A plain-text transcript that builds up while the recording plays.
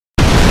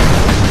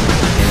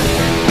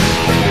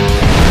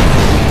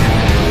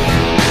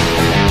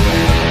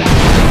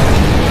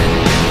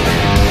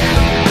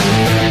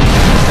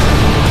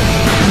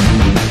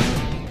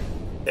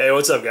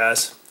what's up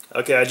guys?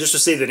 Okay, I just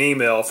received an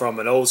email from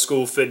an old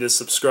school fitness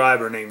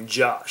subscriber named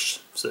Josh.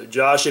 So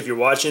Josh, if you're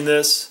watching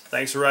this,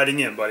 thanks for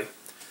writing in, buddy.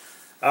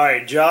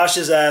 Alright, Josh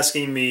is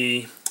asking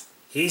me,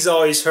 he's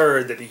always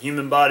heard that the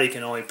human body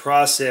can only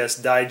process,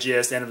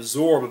 digest, and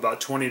absorb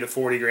about 20 to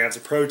 40 grams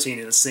of protein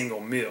in a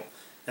single meal,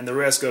 and the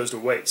rest goes to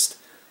waste.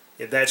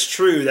 If that's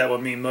true, that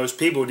would mean most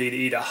people need to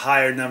eat a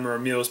higher number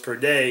of meals per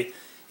day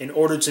in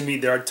order to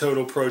meet their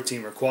total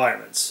protein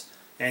requirements.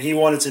 And he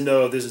wanted to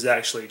know if this is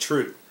actually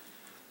true.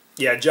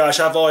 Yeah, Josh,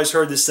 I've always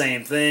heard the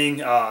same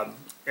thing.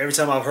 Every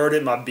time I've heard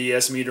it, my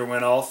BS meter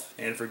went off,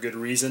 and for good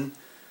reason.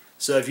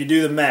 So if you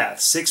do the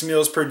math, 6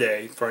 meals per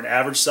day for an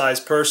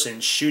average-sized person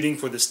shooting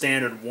for the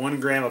standard 1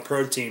 gram of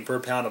protein per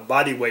pound of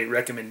body weight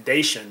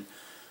recommendation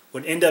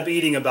would end up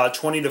eating about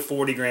 20 to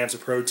 40 grams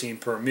of protein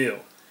per meal.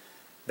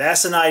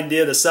 That's an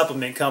idea the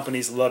supplement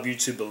companies love you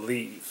to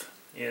believe.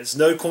 It's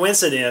no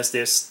coincidence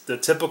that the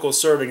typical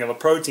serving of a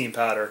protein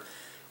powder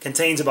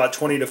contains about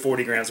 20 to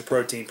 40 grams of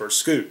protein per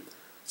scoop.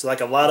 So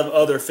like a lot of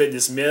other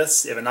fitness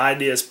myths, if an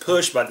idea is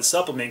pushed by the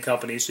supplement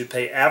companies who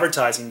pay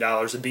advertising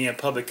dollars to be in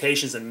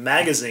publications and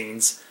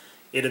magazines,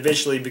 it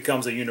eventually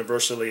becomes a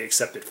universally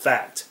accepted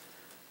fact.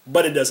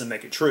 But it doesn't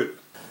make it true.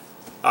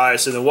 Alright,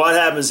 so then what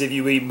happens if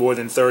you eat more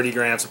than 30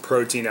 grams of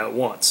protein at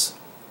once?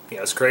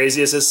 As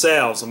crazy as it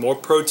sounds, the more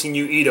protein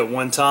you eat at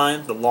one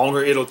time, the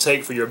longer it'll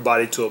take for your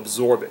body to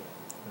absorb it.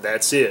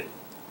 That's it.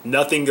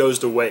 Nothing goes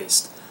to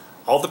waste.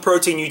 All the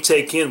protein you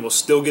take in will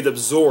still get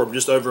absorbed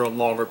just over a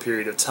longer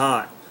period of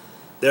time.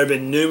 There have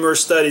been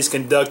numerous studies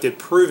conducted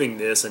proving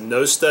this, and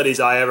no studies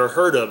I ever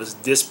heard of has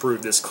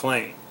disproved this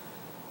claim.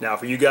 Now,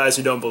 for you guys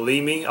who don't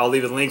believe me, I'll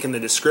leave a link in the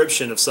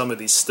description of some of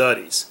these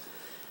studies.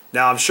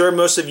 Now, I'm sure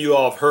most of you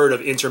all have heard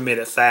of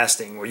intermittent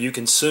fasting, where you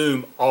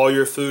consume all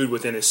your food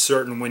within a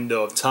certain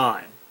window of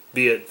time,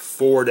 be it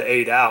 4 to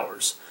 8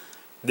 hours.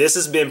 This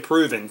has been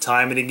proven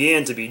time and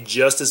again to be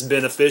just as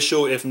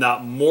beneficial, if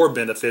not more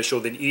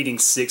beneficial, than eating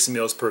 6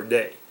 meals per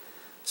day.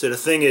 So the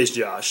thing is,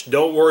 Josh,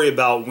 don't worry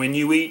about when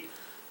you eat.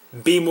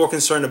 Be more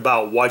concerned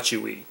about what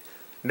you eat.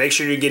 Make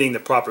sure you're getting the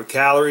proper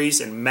calories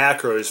and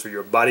macros for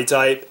your body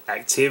type,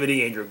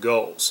 activity, and your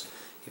goals.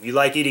 If you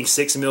like eating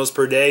 6 meals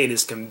per day and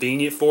it's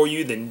convenient for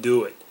you, then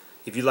do it.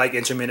 If you like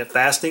intermittent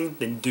fasting,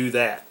 then do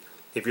that.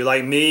 If you're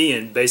like me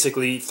and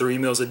basically eat 3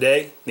 meals a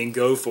day, then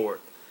go for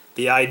it.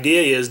 The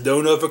idea is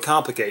don't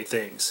overcomplicate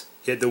things.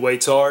 Hit the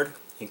weights hard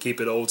and keep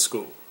it old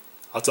school.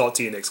 I'll talk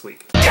to you next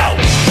week.